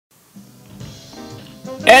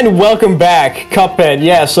And welcome back, Cuphead.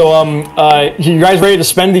 Yeah, so you guys ready to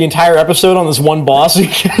spend the entire episode on this one boss?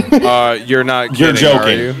 You're not kidding, You're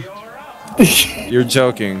joking. are you? You're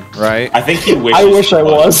joking, right? I think he wishes. I wish I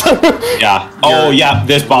was. Yeah. Oh yeah,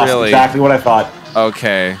 this boss. Really? Exactly what I thought.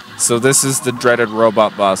 Okay, so this is the dreaded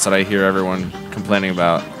robot boss that I hear everyone complaining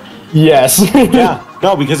about. Yes. Yeah.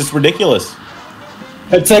 No, because it's ridiculous.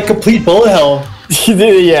 It's like complete bullet hell.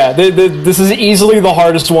 Yeah, this is easily the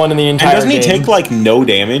hardest one in the entire And doesn't he game. take like no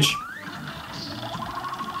damage?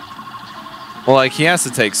 Well, like, he has to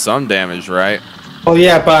take some damage, right? Oh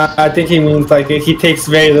yeah, but I think he means like he takes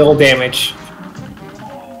very little damage.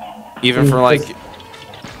 Even for, like...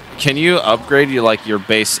 Can you upgrade your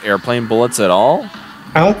base airplane bullets at all?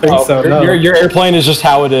 I don't think so. No. Your airplane is just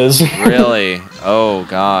how it is. Really? Oh,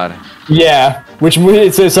 God. Yeah, which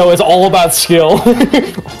so it's all about skill.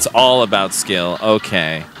 It's all about skill.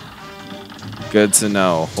 Okay. Good to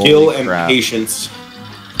know. Skill Holy and crap. patience.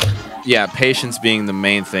 Yeah, patience being the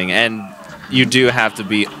main thing. And you do have to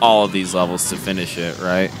beat all of these levels to finish it,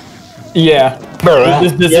 right? Yeah.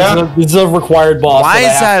 This is a required boss. Why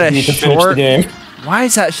is that a to finish the short... game. Why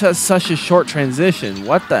is that such a short transition?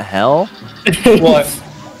 What the hell? What?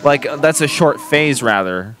 Like, that's a short phase,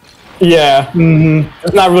 rather. Yeah.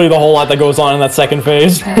 There's not really the whole lot that goes on in that second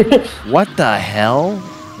phase. What the hell?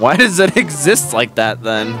 Why does it exist like that,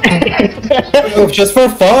 then? Just for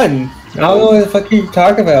fun. I don't know what the fuck you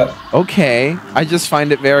talk about. Okay, I just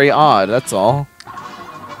find it very odd, that's all.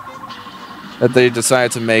 That they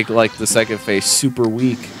decided to make, like, the second phase super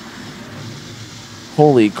weak.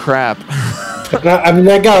 Holy crap. I mean,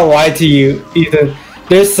 I gotta lie to you, Ethan.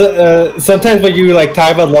 There's sometimes when you like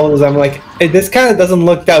talk about levels, I'm like, hey, this kind of doesn't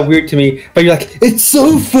look that weird to me. But you're like, it's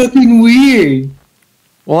so fucking weird.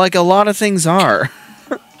 Well, like, a lot of things are.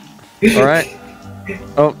 Alright.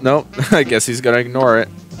 Oh, no. I guess he's gonna ignore it.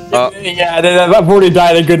 Yeah, I've already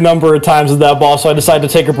died a good number of times with that boss, so I decided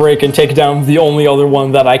to take a break and take down the only other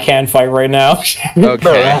one that I can fight right now.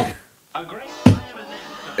 Okay.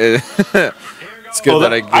 It's good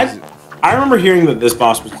that I remember hearing that this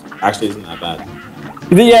boss actually isn't that bad.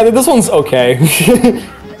 Yeah, this one's okay.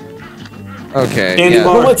 Okay, yeah.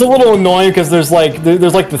 Well, it's a little annoying because there's like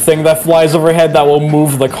the thing that flies overhead that will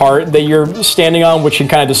move the cart that you're standing on, which can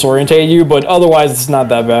kind of disorientate you. But otherwise, it's not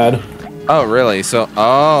that bad. Oh, really? So,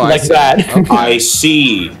 oh, Like that. Okay. I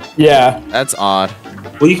see. Yeah. That's odd.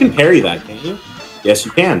 Well, you can parry that, can't you? Yes,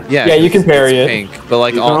 you can. Yeah, Yeah, you can parry it's it. pink, but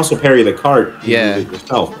like You can also parry the cart. You Yeah. can do it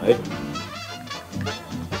yourself, right?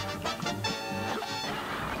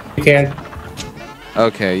 You can.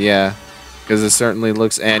 Okay, yeah. Because it certainly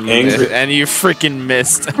looks and you freaking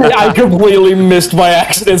missed. I completely missed by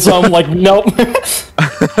accident, so I'm like, nope.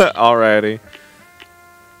 Alrighty.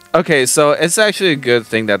 Okay, so it's actually a good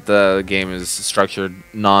thing that the game is structured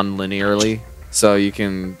non-linearly, so you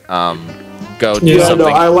can go do Yeah, something.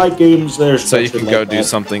 no, I like games that are So you can structured go like do that.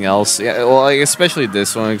 something else. Yeah, well, like, especially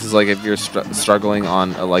this one, because like if you're struggling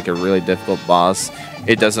on like a really difficult boss,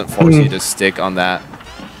 it doesn't force you to stick on that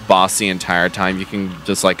boss the entire time. You can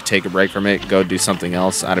just like take a break from it, go do something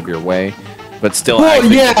else out of your way, but still. Well,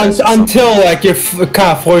 actually yeah, progress until like you're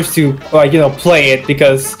kind of forced to like play it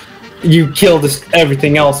because you killed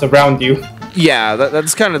everything else around you. Yeah,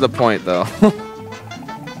 that's kind of the point, though.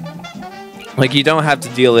 Like, you don't have to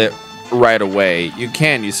deal it right away. You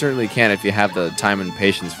certainly can if you have the time and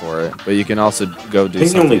patience for it, but you can also go do I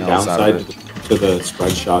think the only something else out of downside it. to the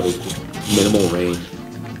spread shot is just minimal range.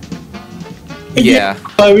 Yeah.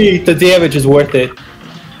 I mean, the damage is worth it.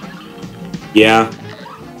 Yeah.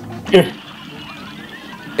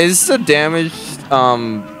 Is the damage,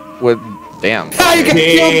 with... Damn. How you got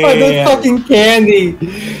killed by the fucking candy?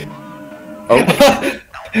 Oh.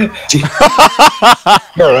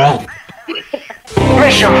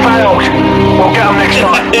 Mission failed. We'll get them next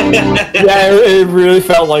time. Yeah, it really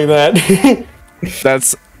felt like that.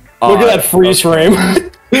 That's Look at that freeze frame.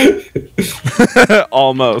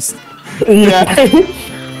 Almost. Yeah.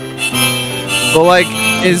 But, like,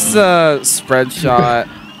 is the spread shot...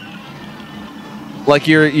 Like,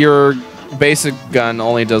 your basic gun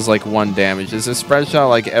only does, like, 1 damage. Is the spread shot,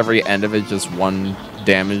 like, every end of it just 1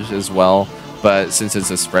 damage as well? But since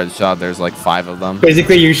it's a spread shot, there's, like, 5 of them.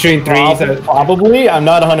 Basically, you're shooting threes. Probably. I'm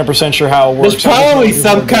not 100% sure how it works. There's probably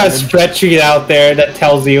some kind of spreadsheet out there that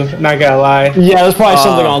tells you. Not gonna lie. Yeah, there's probably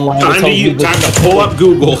something online. that Time tells you to pull up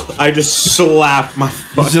Google. I just slapped my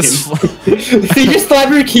fucking... Did you just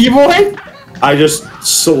slap your keyboard? I just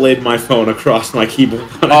slid my phone across my keyboard.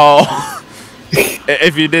 Oh.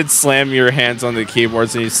 If you did slam your hands on the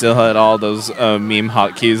keyboards and you still had all those meme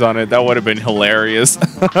hotkeys on it, that would have been hilarious.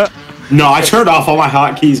 No, I turned off all my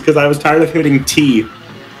hotkeys because I was tired of hitting T.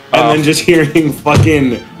 and then just hearing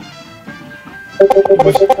fucking.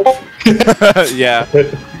 Yeah.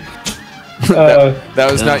 That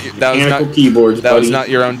was not. That was not. Keyboards. That was not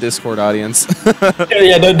your own Discord audience.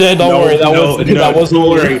 Yeah, don't worry. That wasn't. Don't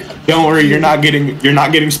worry. Don't worry. You're not getting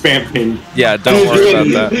spam pinned. Yeah, don't worry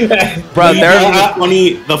about that, bro.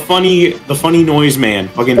 The funny noise man.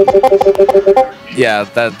 Fucking. Yeah,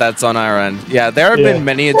 that's on our end. Yeah, there have been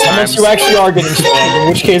many a times. Unless you actually are getting spammed, in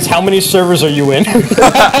which case, how many servers are you in? Dude,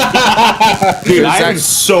 I have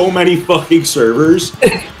so many fucking servers.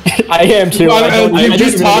 I am too. I'm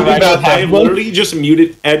just talking about that. I've literally just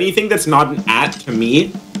muted anything that's not an @ to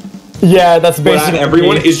me. Yeah, that's basically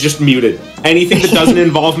everyone is just muted. Anything that doesn't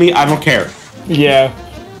involve me, I don't care. Yeah.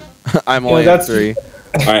 I'm only at 3.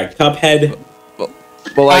 Alright, Cuphead. Well,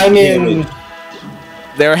 like, I mean,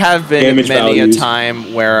 there have been many a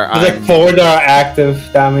time where like 4 that are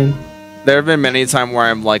active. I mean, there have been many a time where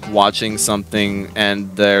I'm like watching something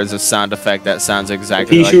and there's a sound effect that sounds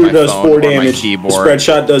exactly like P-Shooter my does phone 4 or damage. my keyboard.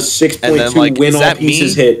 Spreadshot does 6.2. Win all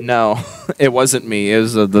pieces hit. No, it wasn't me. It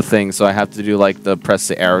was the thing. So I have to do like the press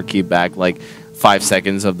the arrow key back like 5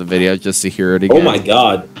 seconds of the video just to hear it again. Oh my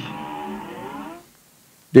god.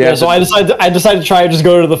 Yeah, so I decided to try to just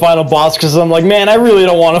go to the final boss because I'm like, man, I really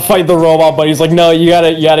don't want to fight the robot, but he's like, no, you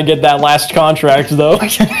gotta get that last contract though.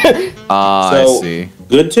 I see.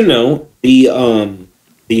 Good to know.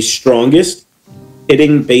 The strongest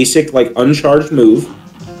hitting basic like uncharged move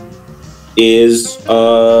is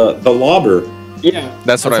the lobber. Yeah,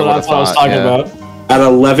 that's what I was talking about. At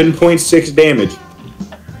 11.6 damage.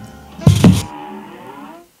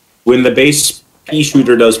 When the base pea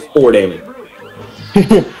shooter does 4 damage.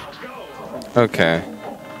 Okay.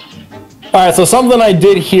 Alright, so something I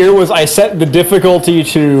did here was I set the difficulty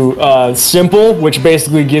to simple, which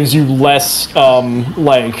basically gives you less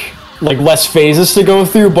like less phases to go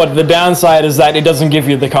through, but the downside is that it doesn't give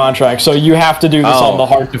you the contract, so you have to do this on the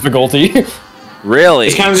hard difficulty. Really?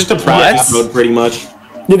 It's kind of just a practice mode, pretty much.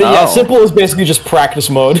 Yeah, simple is basically just practice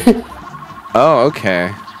mode. Oh,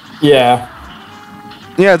 okay. Yeah.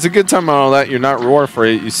 Yeah, it's a good time on all that. You're not roar for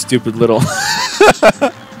it, you stupid little.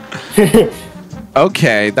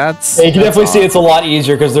 Okay, that's. Yeah, you can definitely see it's a lot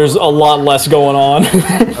easier because there's a lot less going on.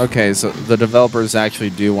 Okay, so the developers actually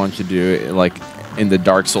do want you to do it like in the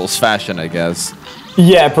Dark Souls fashion, I guess.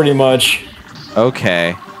 Yeah, pretty much.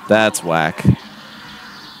 Okay, that's whack.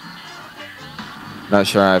 Not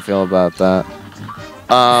sure how I feel about that.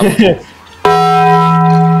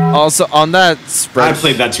 Also, on that spreadsheet... I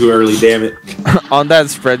played that too early, damn it. On that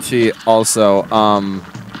spreadsheet, also,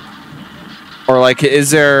 or like,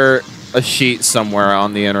 is there a sheet somewhere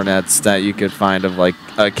on the internet that you could find of like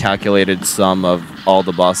a calculated sum of all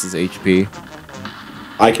the boss's HP?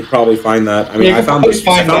 I could probably find that. I mean, I found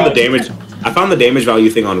the damage value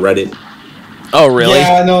thing on Reddit. Oh, really?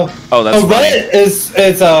 Yeah, I know. Oh, that's funny. Reddit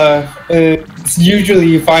it's usually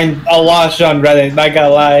you find a lot of shit on Reddit. Not gonna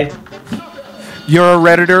lie. You're a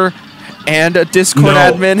Redditor and a Discord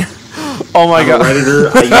admin. Oh my god. I'm a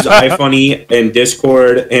Redditor. I use iFunny and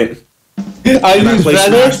Discord and I use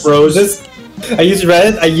Reddit. Smash Bros. I use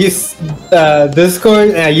Reddit. I use Discord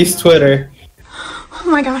and I use Twitter. Oh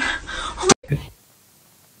my god.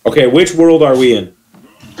 Okay, which world are we in?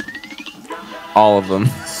 All of them.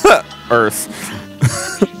 Earth.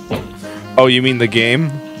 Oh, you mean the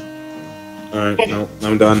game? Alright, no,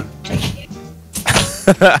 I'm done.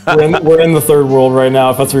 We're in the third world right now,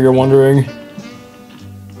 if that's what you're wondering.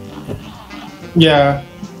 Yeah.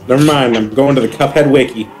 Never mind, I'm going to the Cuphead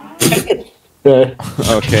wiki. Okay.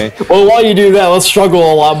 Okay. Well, while you do that, let's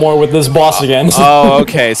struggle a lot more with this boss again. Oh,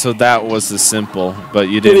 okay. So that was the simple, but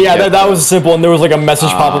you didn't. Yeah, that was simple, and there was like a message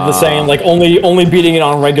pop up saying like only beating it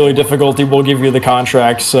on regular difficulty will give you the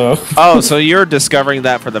contract. So. Oh, so you're discovering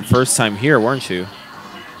that for the first time here, weren't you?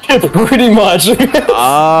 Pretty much.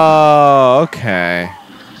 Oh, okay.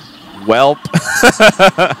 Welp.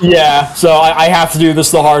 Yeah, so I have to do this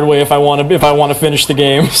the hard way if I want to finish the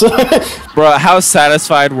game. Bro, how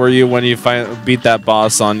satisfied were you when you beat that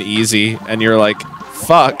boss on easy and you're like,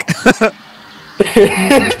 fuck.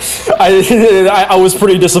 I was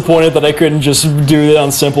pretty disappointed that I couldn't just do it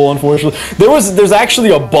on simple, unfortunately. There's actually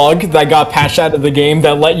a bug that got patched out of the game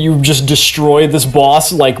that let you just destroy this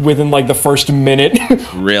boss like within like the first minute.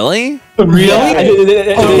 Really?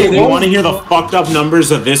 Okay, you want to hear the fucked up numbers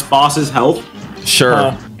of this boss's health?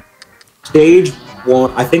 Sure. Stage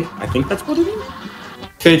 1, I think that's what it is.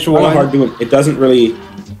 Stage 1. It doesn't really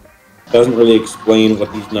explain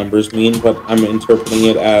what these numbers mean, but I'm interpreting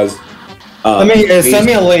it as. Send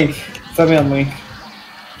me a link. Send me a link.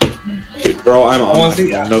 Bro, I'm on.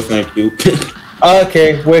 No, thank you.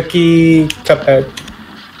 Okay, Wiki Cuphead.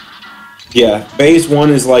 Yeah, phase 1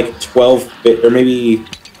 is like 1250, or maybe,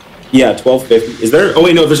 yeah, 1250. Is there? Oh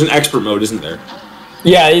wait, no, there's an expert mode, isn't there?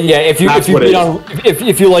 Yeah. If you like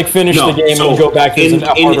finish the game and go back, there's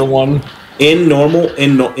a harder one. In normal,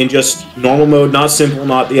 in just normal mode, not simple,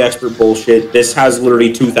 not the expert bullshit. This has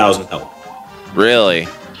literally 2,000 health. Really?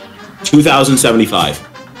 2,075.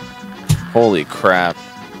 Holy crap.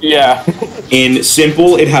 Yeah. In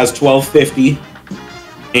simple, it has 1250.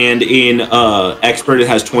 And in expert, it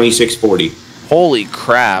has 2640. Holy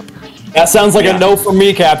crap! That sounds like a no from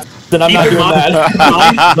me, Captain. I'm not doing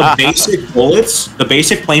that. The basic bullets, the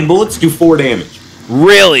basic plain bullets, do 4 damage.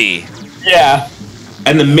 Really? Yeah.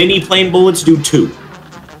 And the mini plain bullets do 2.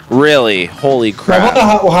 Really? Holy crap!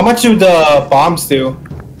 How much do the bombs do?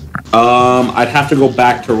 I'd have to go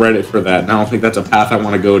back to Reddit for that, and I don't think that's a path I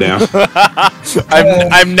want to go down.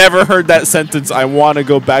 I've never heard that sentence. I want to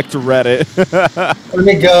go back to Reddit. Let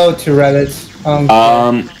me go to Reddit.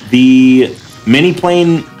 The mini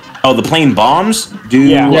plane, the plane bombs do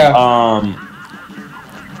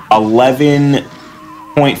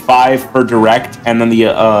 11.5 for direct, and then the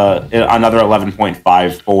another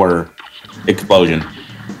 11.5 for explosion.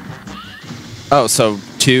 Oh, so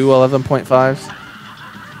 2 11.5s?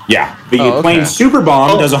 Yeah, the plane super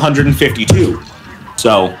bomb does 152.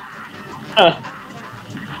 So,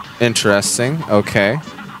 interesting. Okay.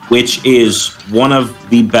 Which is one of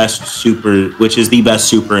the best super, which is the best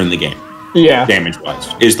super in the game. Yeah. Damage wise,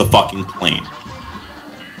 is the fucking plane.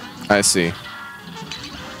 I see.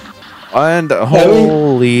 And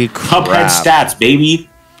holy crap. Cuphead stats, baby.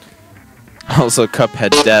 Also,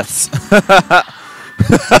 Cuphead deaths.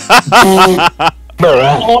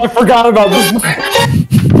 Oh, I forgot about this.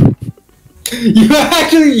 You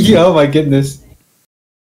actually, oh my goodness.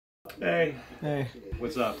 Hey. Hey.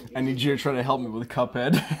 What's up? I need you to try to help me with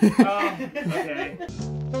Cuphead. Okay.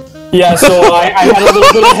 Yeah, so I had a little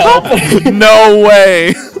bit of help. No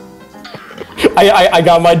way! I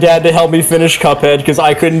got my dad to help me finish Cuphead because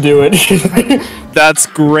I couldn't do it. That's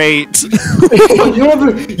great. You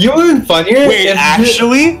would've been funnier. Wait,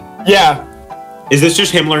 actually? Yeah. Is this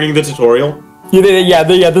just him learning the tutorial? Yeah,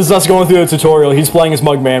 this is us going through the tutorial. He's playing as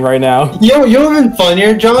Mugman right now. You would've been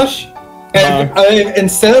funnier, Josh. And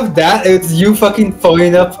instead of that, it's you fucking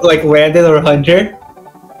phoning up like Landon or Hunter.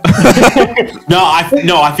 No,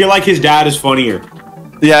 I feel like his dad is funnier.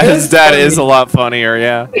 Yeah, his dad is a lot funnier,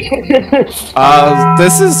 yeah.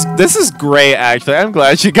 This is great, actually. I'm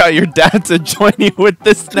glad you got your dad to join you with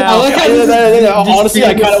this now. Honestly,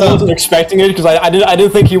 I kind of wasn't expecting it because I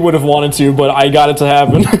didn't think he would have wanted to, but I got it to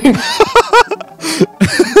happen.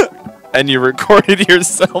 And you recorded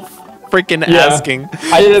yourself freaking asking.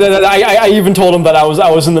 I even told him that I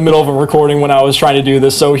was in the middle of a recording when I was trying to do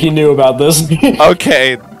this, so he knew about this.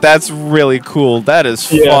 Okay, that's really cool. That is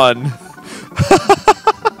fun.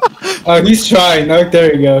 Oh, he's trying. Oh,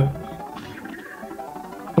 there you go.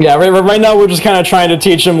 Yeah, right now we're just kind of trying to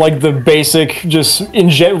teach him like the basic, just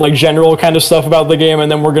general kind of stuff about the game,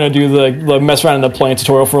 and then we're gonna do the mess around in the plane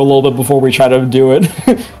tutorial for a little bit before we try to do it.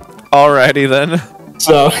 Alrighty then.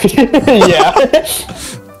 So, yeah.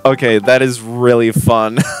 Okay, that is really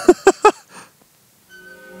fun.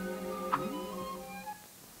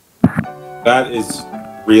 That is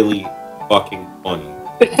really fucking funny.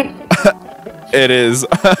 It is.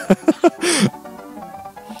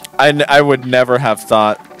 I would never have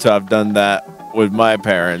thought to have done that with my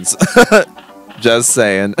parents. Just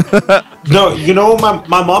saying. No, you know,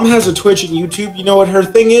 my mom has a Twitch and YouTube. You know what her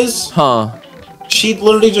thing is? Huh. She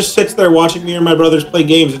literally just sits there watching me and my brothers play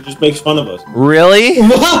games and just makes fun of us. Really?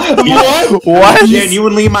 What? What?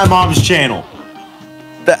 Genuinely my mom's channel.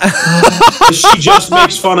 She just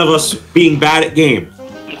makes fun of us being bad at games.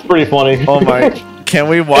 It's pretty funny. Oh my. Can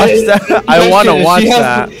we watch that? I want to watch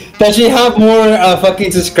that. Does she have more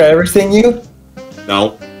fucking subscribers than you?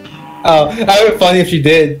 No. Oh, that would be funny if she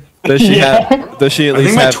did. Does she have? Does she at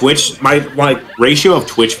least I have? think my Twitch, my ratio of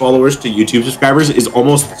Twitch followers to YouTube subscribers is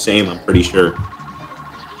almost the same. I'm pretty sure.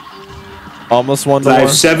 Almost 1 to 1. I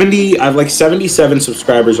have like 77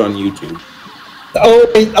 subscribers on YouTube. Oh,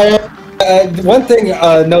 wait, one thing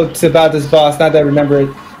note about this boss, now that I remember it,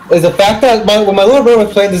 is the fact that when my little brother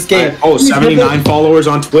was playing this game... 79 followers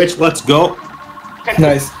on Twitch, let's go.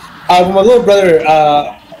 Nice. When my little brother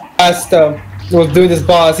was doing this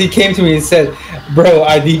boss, he came to me and said, "Bro,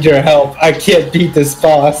 I need your help. I can't beat this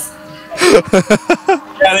boss."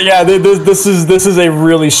 Yeah, this is a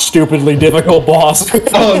really stupidly difficult boss.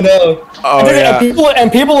 Oh no! Oh yeah.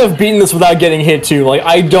 And people have beaten this without getting hit too. Like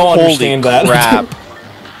I don't understand that. Crap.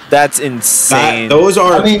 That's insane. Those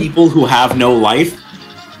are people who have no life.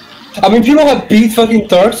 I mean, people have beat fucking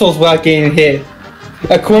Dark Souls without getting hit.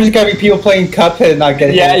 Of course, you gotta be people playing Cuphead and not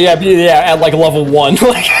getting Yeah, hit. at like level 1.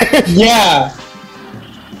 Like, Yeah.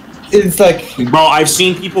 It's like... Bro, I've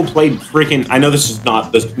seen people play freaking... I know this is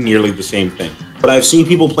not nearly the same thing, but I've seen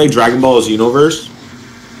people play Dragon Ball Xenoverse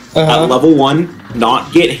at level 1,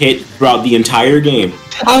 not get hit throughout the entire game,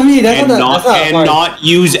 I mean, that's and not hard. not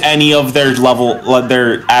use any of their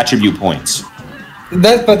their attribute points.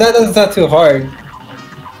 But that's not too hard.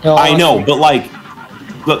 No, I know, but like,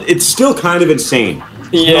 it's still kind of insane.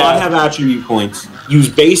 Yeah. Not have attribute points, use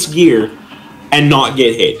base gear, and not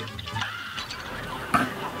get hit.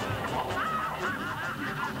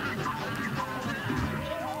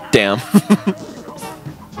 Damn.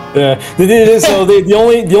 yeah. So the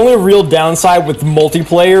only real downside with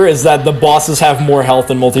multiplayer is that the bosses have more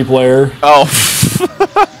health in multiplayer. Oh.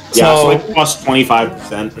 Yeah, So- so like plus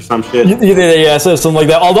 25% or some shit. Yeah, so something like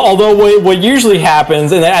that. Although what usually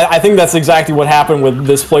happens, and I think that's exactly what happened with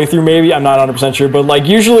this playthrough, maybe, I'm not 100% sure, but like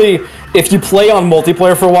usually if you play on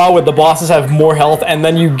multiplayer for a while where the bosses have more health and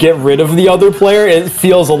then you get rid of the other player, it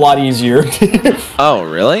feels a lot easier. Oh,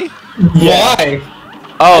 really? Why?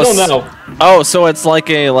 Oh, I don't know. Oh, so it's like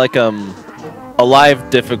a live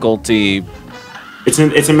difficulty. It's a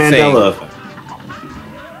Mandela effect.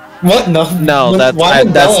 What? No. No, that's Why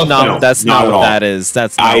not No, that's not not at what all. that is.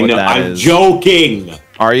 That's not I what know. that I'm is. joking.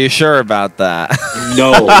 Are you sure about that?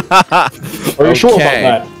 No. Are you sure Okay.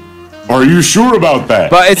 about that? Are you sure about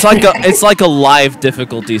that? But it's like a live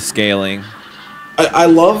difficulty scaling. I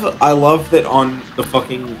love that on the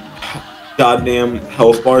fucking goddamn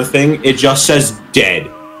health bar thing, it just says dead.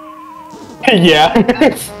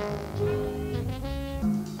 Yeah.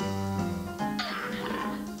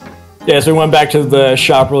 Yeah, so we went back to the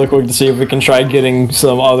shop really quick to see if we can try getting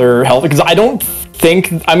some other health, because I don't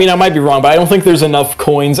think, I mean, I might be wrong, but I don't think there's enough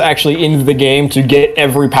coins actually in the game to get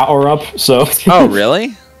every power-up, so... Oh,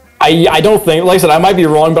 really? I don't think, like I said, I might be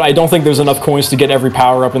wrong, but I don't think there's enough coins to get every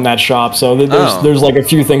power-up in that shop, so there's like a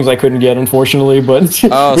few things I couldn't get, unfortunately, but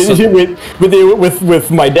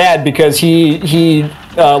with my dad, because he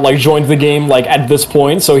like joined the game like at this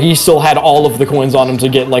point, so he still had all of the coins on him to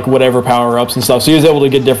get like whatever power-ups and stuff, so he was able to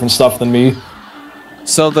get different stuff than me,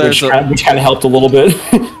 So there's which kind of helped a little bit.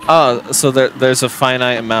 so there's a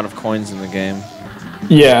finite amount of coins in the game.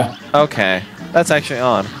 Yeah. Okay, that's actually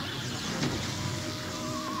odd.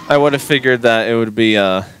 I would have figured that it would be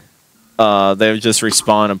they would just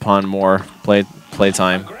respawn upon more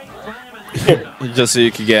playtime, just so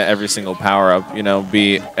you could get every single power up. You know,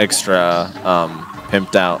 be extra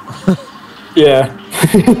pimped out. Yeah.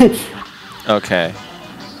 Okay.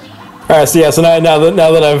 All right, so yeah, so now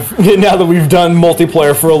that we've done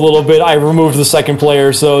multiplayer for a little bit, I removed the second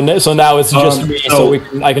player, so now it's just me, so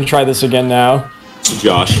I can try this again now.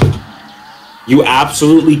 Josh, you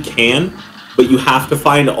absolutely can, but you have to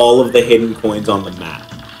find all of the hidden coins on the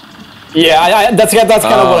map. Yeah, that's kind of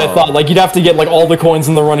what I thought. Like you'd have to get like all the coins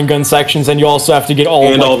in the running gun sections, and you also have to get all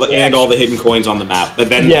all the hidden coins on the map. But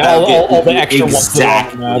then all the extra ones on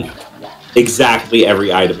the map. Exactly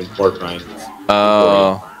every item in Pork Rinds.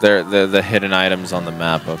 Oh, they're the hidden items on the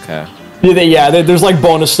map. Okay. Yeah, there's like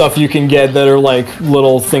bonus stuff you can get that are like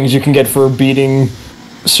little things you can get for beating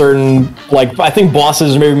certain, like, I think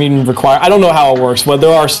bosses maybe even require, I don't know how it works, but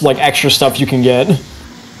there are like extra stuff you can get.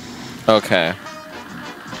 Okay.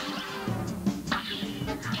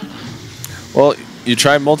 Well, you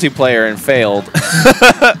tried multiplayer and failed,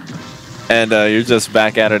 and you're just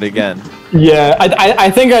back at it again. Yeah, I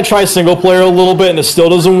think I tried single player a little bit and it still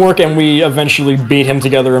doesn't work, and we eventually beat him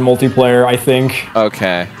together in multiplayer, I think.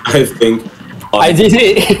 Okay. I think. I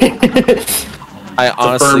did I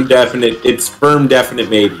honestly... It's firm definite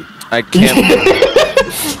maybe. I can't...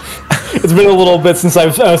 It's been a little bit since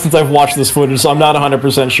I've watched this footage, so I'm not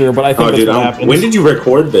 100% sure, but I think that's what happened. When did you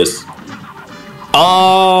record this?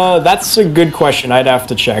 That's a good question. I'd have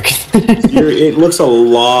to check. It looks a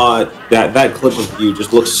lot. That clip of you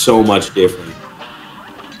just looks so much different.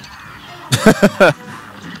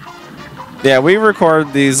 Yeah, we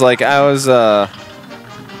record these like I was. I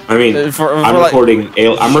mean, I'm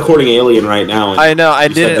recording Alien right now. And I know. I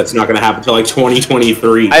did. That's not going to happen until like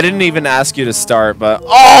 2023. I didn't even ask you to start, but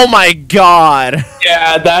oh my god!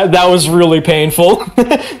 Yeah, that was really painful.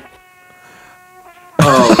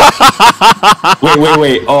 Oh.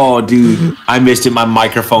 Wait. Oh, dude. I missed it. My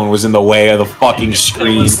microphone was in the way of the fucking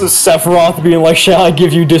screen. This is Sephiroth being like, shall I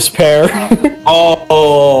give you despair?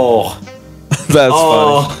 Oh. That's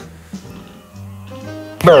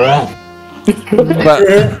funny.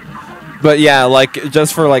 But yeah, like,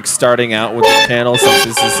 just for, like, starting out with the channel, since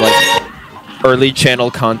this is, like, early channel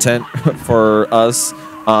content for us,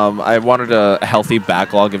 I wanted a healthy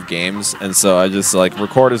backlog of games, and so I just like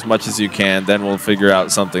record as much as you can, then we'll figure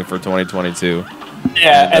out something for 2022.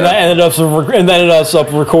 Yeah, and that ended us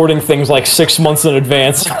up recording things like 6 months in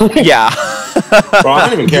advance. Yeah. Bro, I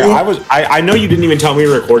don't even care. I know you didn't even tell me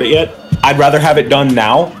to record it yet. I'd rather have it done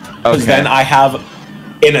now, because then I have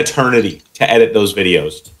an eternity to edit those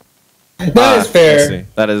videos. That is fair.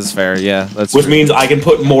 That is fair. Yeah, that's which true. means I can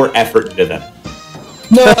put more effort into them.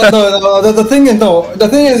 No. The thing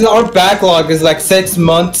is, our backlog is like 6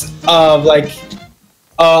 months of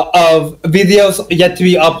of videos yet to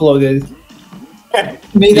be uploaded. I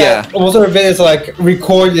mean, that most of our videos are like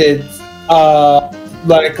recorded,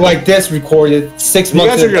 like this recorded 6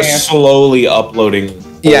 months. You guys are just slowly uploading.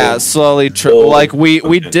 Yeah, slowly. Like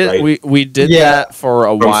we did that for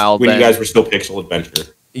a while. When you guys were still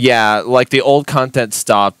PixelAdventurer. Yeah, like the old content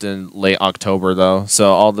stopped in late October though,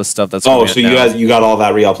 so all the stuff that's so you got all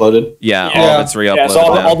that re-uploaded? Yeah, all of it's re-uploaded. Yeah, so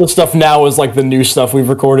all the stuff now is like the new stuff we've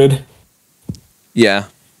recorded. Yeah.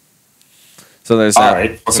 So there's that.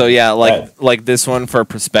 Right. So yeah, like this one for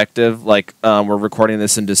perspective, like we're recording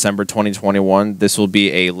this in December 2021. This will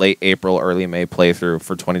be a late April, early May playthrough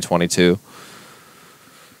for 2022.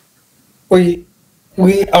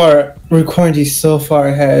 We are recording these so far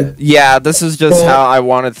ahead. Yeah, this is just how I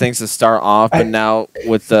wanted things to start off, but now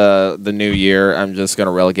with the new year, I'm just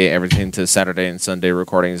gonna relegate everything to Saturday and Sunday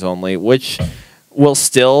recordings only, which will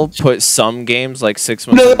still put some games like 6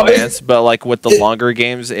 months in advance, but like with the longer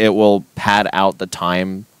games, it will pad out the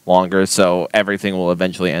time longer, so everything will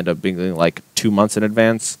eventually end up being like 2 months in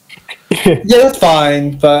advance. Yeah, that's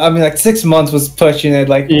fine, but I mean, like 6 months was pushing it.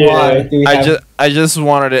 Like, why? I just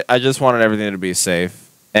wanted it. I just wanted everything to be safe,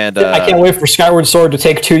 and I can't wait for Skyward Sword to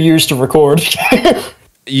take 2 years to record.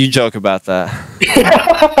 You joke about that.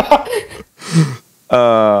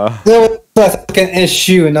 That's like an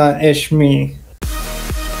issue, not ish me.